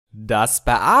Das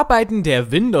Bearbeiten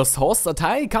der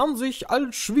Windows-Host-Datei kann sich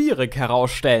als schwierig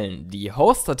herausstellen. Die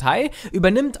Host-Datei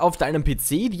übernimmt auf deinem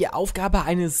PC die Aufgabe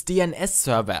eines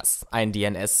DNS-Servers. Ein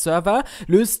DNS-Server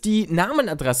löst die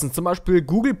Namenadressen, zum Beispiel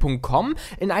google.com,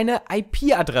 in eine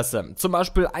IP-Adresse, zum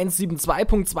Beispiel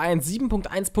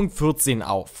 172.217.1.14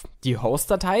 auf. Die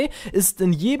Host-Datei ist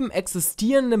in jedem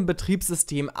existierenden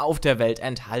Betriebssystem auf der Welt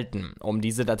enthalten. Um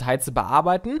diese Datei zu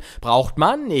bearbeiten, braucht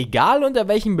man, egal unter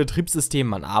welchem Betriebssystem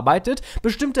man arbeitet,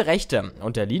 bestimmte Rechte,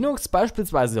 unter Linux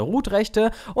beispielsweise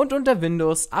Root-Rechte und unter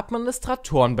Windows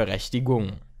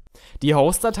Administratorenberechtigungen. Die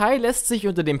Host-Datei lässt sich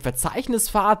unter dem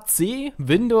Verzeichnispfad C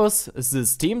Windows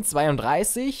System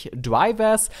 32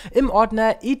 Drivers im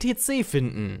Ordner etc.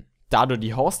 finden. Da du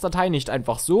die Host-Datei nicht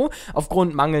einfach so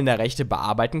aufgrund mangelnder Rechte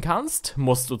bearbeiten kannst,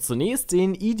 musst du zunächst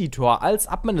den Editor als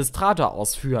Administrator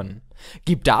ausführen.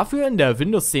 Gib dafür in der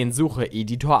Windows-10-Suche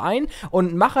Editor ein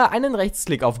und mache einen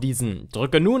Rechtsklick auf diesen.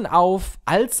 Drücke nun auf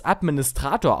Als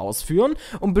Administrator ausführen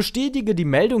und bestätige die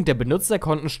Meldung der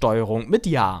Benutzerkontensteuerung mit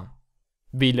Ja.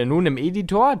 Wähle nun im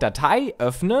Editor Datei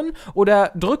öffnen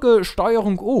oder drücke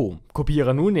STRG O.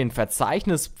 Kopiere nun den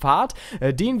Verzeichnispfad,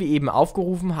 den wir eben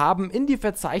aufgerufen haben, in die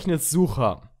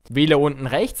Verzeichnissuche. Wähle unten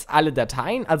rechts alle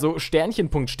Dateien, also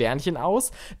Sternchen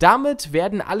aus. Damit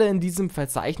werden alle in diesem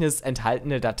Verzeichnis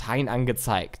enthaltene Dateien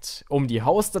angezeigt. Um die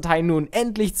Host-Datei nun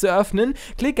endlich zu öffnen,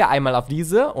 klicke einmal auf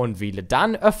diese und wähle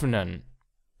dann Öffnen.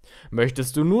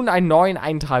 Möchtest du nun einen neuen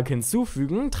Eintrag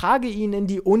hinzufügen, trage ihn in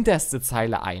die unterste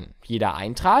Zeile ein. Jeder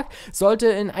Eintrag sollte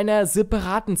in einer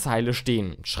separaten Zeile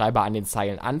stehen. Schreibe an den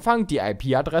Zeilenanfang die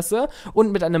IP-Adresse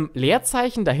und mit einem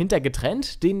Leerzeichen dahinter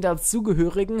getrennt den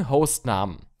dazugehörigen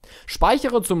Hostnamen.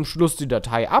 Speichere zum Schluss die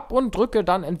Datei ab und drücke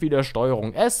dann entweder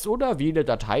STRG S oder wähle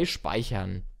Datei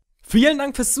speichern. Vielen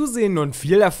Dank fürs Zusehen und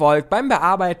viel Erfolg beim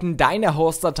Bearbeiten deiner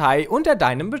Host-Datei unter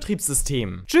deinem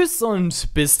Betriebssystem. Tschüss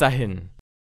und bis dahin.